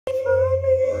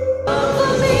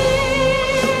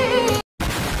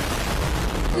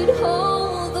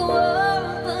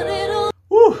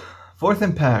Fourth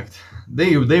impact.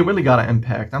 They really got an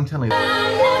impact, I'm telling you.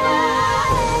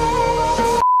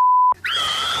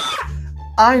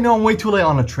 I know I'm way too late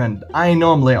on a trend. I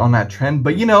know I'm late on that trend,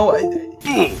 but you know,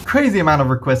 crazy amount of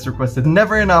requests requested.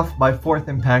 Never Enough by Fourth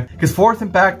Impact. Because Fourth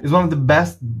Impact is one of the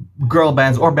best girl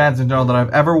bands or bands in general that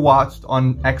I've ever watched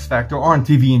on X Factor or on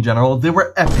TV in general. They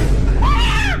were epic.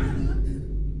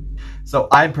 So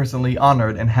I'm personally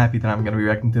honored and happy that I'm going to be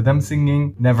reacting to them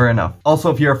singing Never Enough. Also,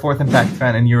 if you're a Fourth Impact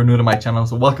fan and you're new to my channel,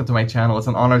 so welcome to my channel. It's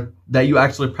an honor that you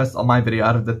actually pressed on my video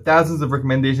out of the thousands of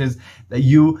recommendations that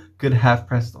you could have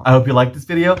pressed on. I hope you like this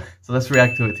video, so let's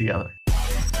react to it together.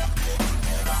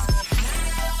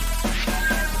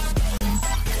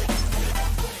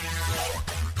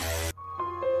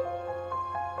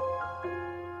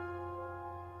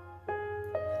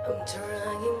 I'm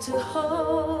trying to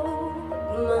hold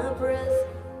my breath.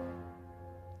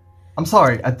 I'm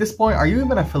sorry, at this point, are you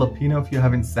even a Filipino if you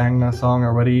haven't sang that song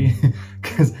already?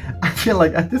 Because I feel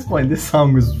like at this point, this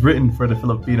song was written for the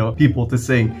Filipino people to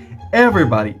sing.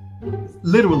 Everybody,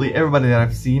 literally everybody that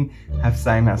I've seen have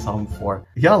sang that song before.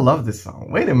 Y'all love this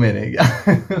song. Wait a minute.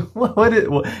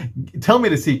 Tell me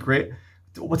the secret.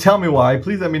 Tell me why.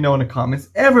 Please let me know in the comments.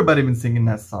 Everybody been singing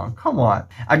that song. Come on.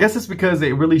 I guess it's because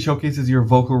it really showcases your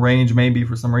vocal range, maybe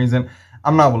for some reason.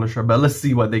 I'm not really sure, but let's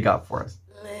see what they got for us.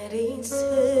 Let it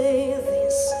stay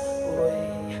this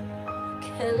way.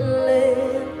 Can't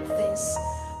let this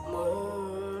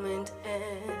moment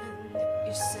end.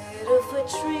 You set off a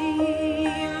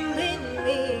dream in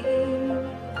me,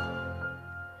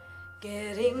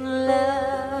 getting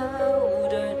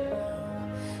louder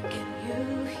now. Can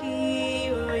you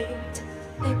hear it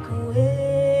echoing?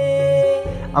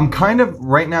 I'm kind of,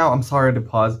 right now, I'm sorry to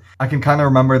pause. I can kind of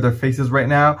remember their faces right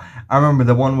now. I remember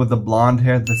the one with the blonde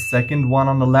hair, the second one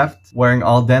on the left, wearing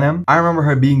all denim. I remember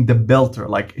her being the belter,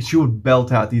 like she would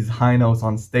belt out these high notes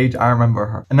on stage. I remember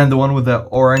her. And then the one with the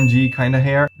orangey kind of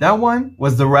hair, that one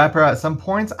was the rapper at some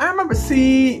points. I remember,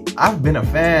 see, I've been a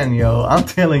fan, yo, I'm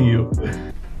telling you.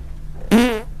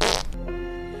 Take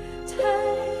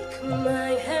my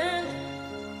hand,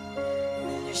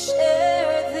 will you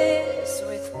share this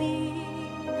with me?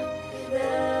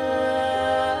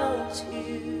 Without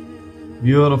you.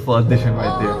 Beautiful addition right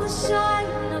All there. the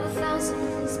shine of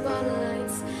 1,000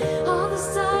 spotlights, all the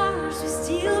stars we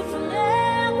steal from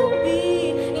never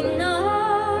be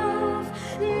enough,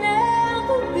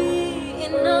 never be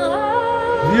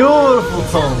enough. Beautiful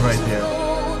tone right there.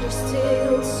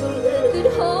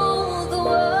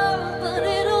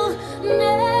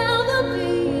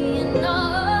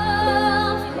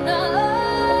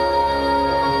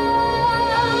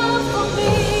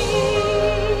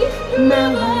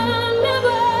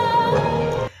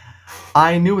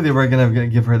 I knew they were gonna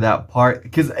give her that part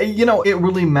because, you know, it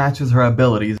really matches her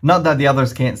abilities. Not that the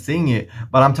others can't sing it,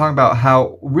 but I'm talking about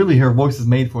how really her voice is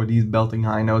made for these belting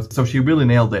high notes. So she really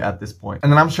nailed it at this point.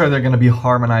 And then I'm sure they're gonna be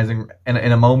harmonizing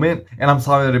in a moment. And I'm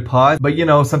sorry that it paused, but you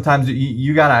know, sometimes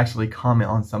you gotta actually comment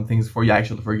on some things before you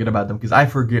actually forget about them, because I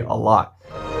forget a lot.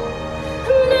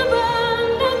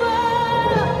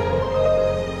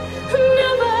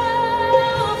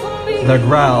 The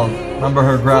growl. Remember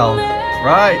her growl.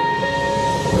 Right.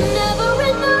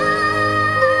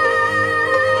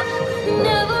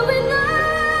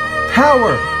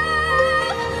 Power.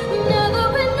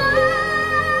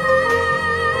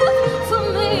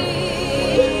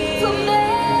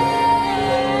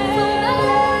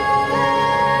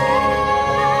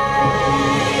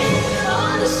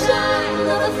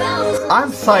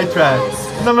 I'm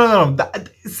sidetracked. No.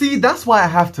 See, that's why I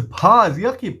have to pause.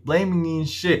 Y'all keep blaming me and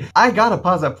shit. I gotta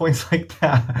pause at points like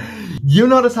that. You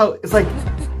notice how it's like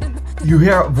you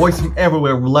hear a voice from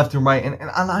everywhere, left and right, and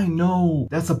I know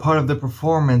that's a part of the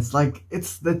performance. Like,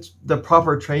 it's the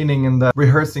proper training and the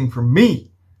rehearsing for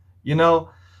me, you know?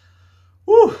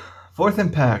 Woo! Fourth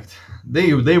Impact.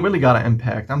 They really got an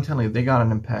impact. I'm telling you, they got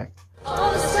an impact.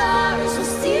 All the stars will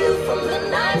steal from the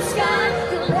night sky.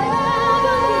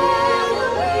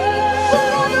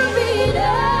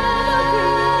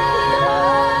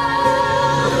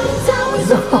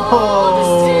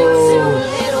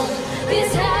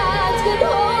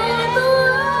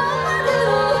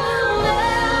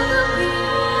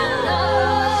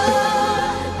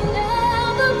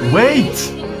 Wait!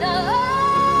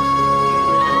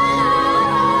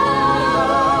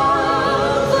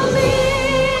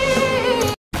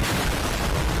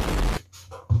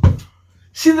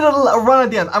 She did a run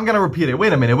at the end. I'm gonna repeat it.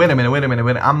 Wait a minute.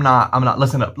 I'm not.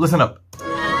 Listen up.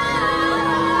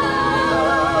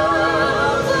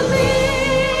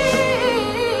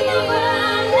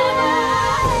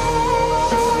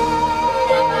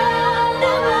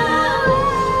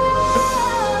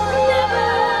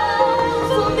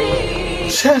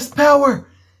 shower.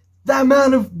 That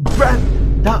amount of breath.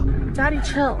 Daddy,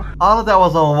 chill. All of that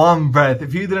was on one breath.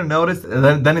 If you didn't notice,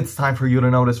 then it's time for you to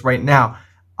notice right now.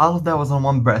 All of that was on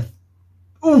one breath.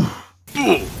 Oof.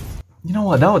 You know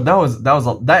what?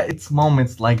 It's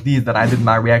moments like these that I did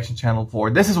my reaction channel for.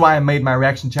 This is why I made my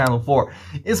reaction channel for.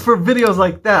 It's for videos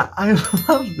like that. I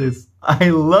love this. I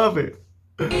love it.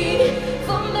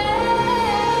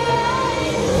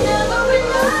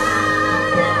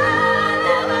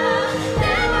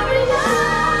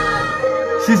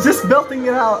 She's just belting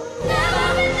it out.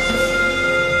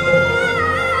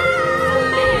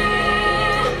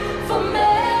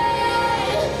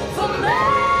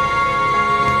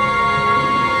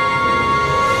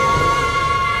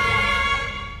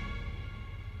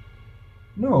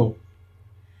 No.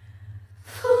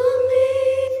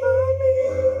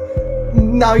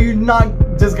 Now you're not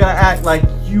just gonna act like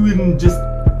you didn't just...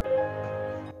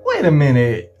 Wait a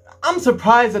minute. I'm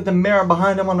surprised that the mirror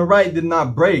behind him on the right did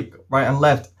not break. Right and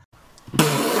left.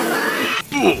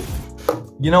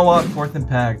 You know what? Fourth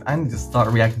Impact. I need to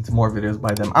start reacting to more videos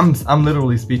by them. I'm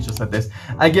literally speechless at this.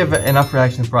 I give enough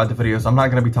reactions throughout the video, so I'm not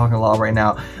gonna be talking a lot right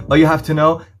now. But you have to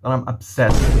know that I'm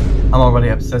obsessed. I'm already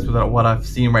obsessed with what I've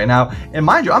seen right now. And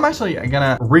mind you, I'm actually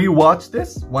gonna rewatch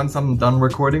this once I'm done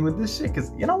recording with this shit.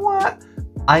 Cause you know what?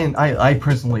 I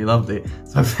personally loved it.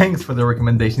 So thanks for the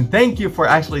recommendation. Thank you for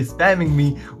actually spamming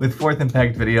me with Fourth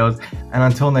Impact videos. And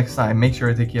until next time, make sure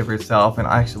to take care of yourself. And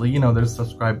actually, you know, there's a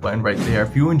subscribe button right there.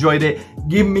 If you enjoyed it,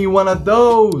 give me one of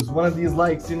these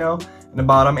likes, you know, in the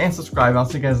bottom, and subscribe. I'll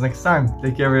see you guys next time.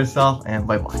 Take care of yourself and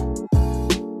bye bye.